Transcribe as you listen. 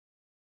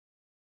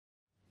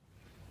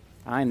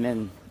I'm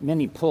in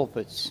many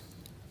pulpits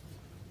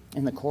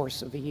in the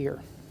course of a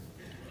year.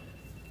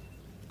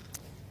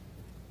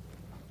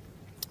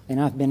 And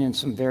I've been in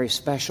some very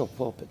special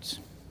pulpits.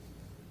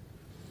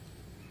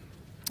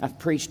 I've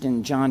preached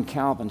in John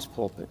Calvin's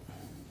pulpit.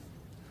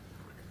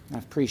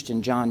 I've preached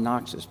in John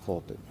Knox's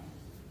pulpit.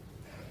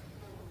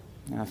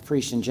 I've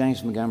preached in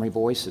James Montgomery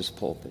Boyce's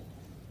pulpit.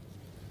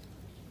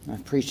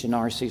 I've preached in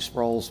R.C.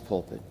 Sproul's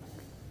pulpit.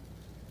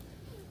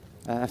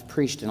 I've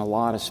preached in a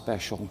lot of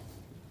special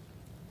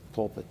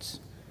pulpits.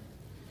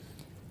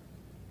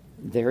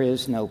 There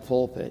is no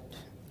pulpit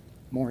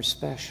more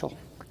special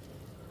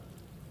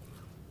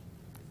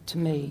to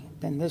me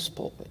than this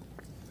pulpit,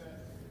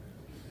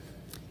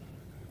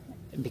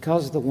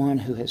 because of the one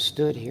who has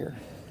stood here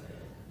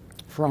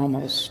for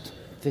almost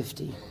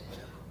 50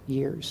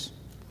 years.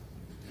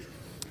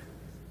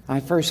 I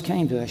first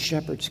came to a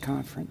shepherd's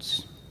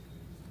conference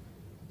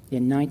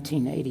in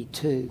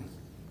 1982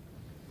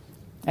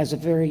 as a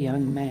very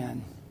young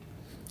man,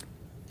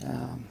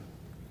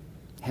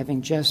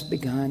 having just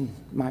begun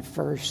my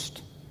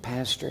first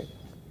pastorate.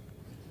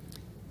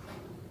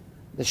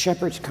 The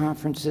shepherd's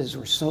conferences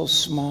were so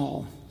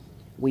small,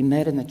 we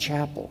met in the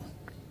chapel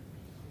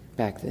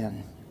back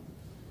then.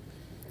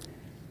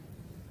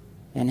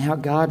 And how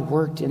God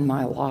worked in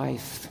my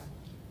life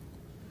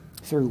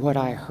through what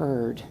I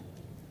heard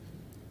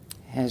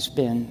has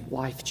been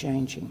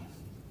life-changing.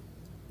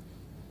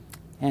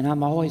 And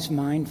I'm always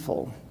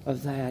mindful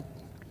of that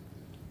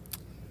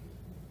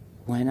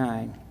when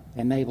I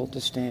am able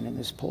to stand in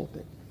this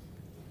pulpit.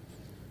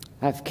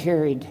 I've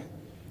carried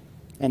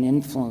an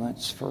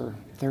influence for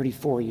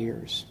 34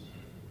 years.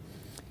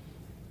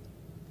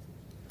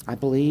 I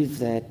believe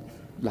that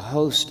the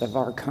host of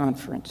our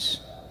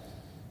conference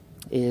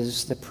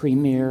is the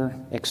premier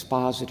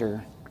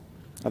expositor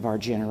of our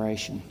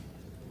generation.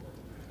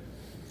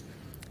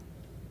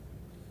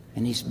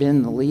 And he's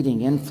been the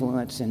leading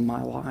influence in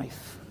my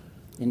life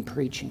in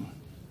preaching.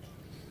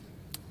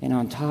 And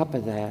on top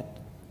of that,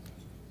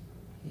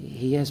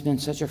 he has been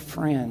such a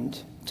friend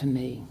to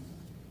me.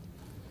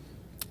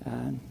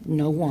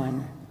 No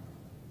one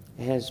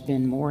has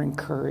been more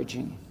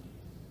encouraging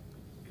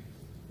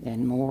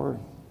and more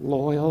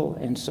loyal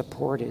and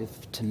supportive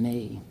to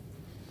me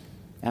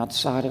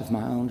outside of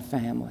my own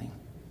family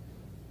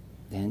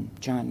than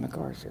John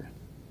MacArthur.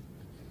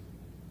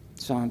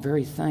 So I'm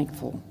very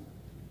thankful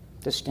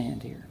to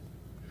stand here.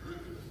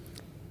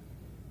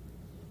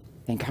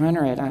 And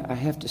Conrad, I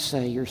have to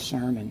say, your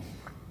sermon,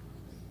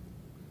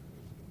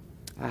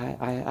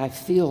 I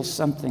feel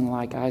something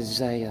like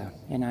Isaiah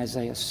in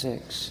Isaiah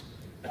 6,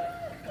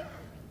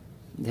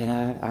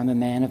 that I'm a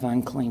man of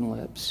unclean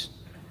lips,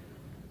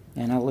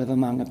 and I live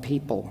among a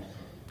people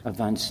of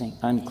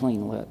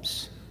unclean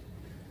lips.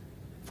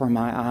 For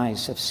my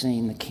eyes have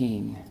seen the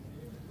King,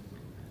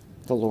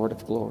 the Lord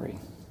of glory.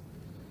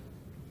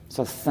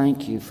 So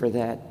thank you for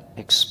that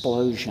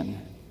explosion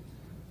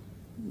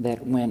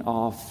that went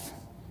off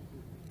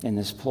in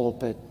this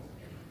pulpit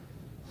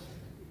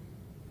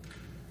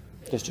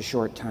just a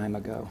short time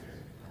ago.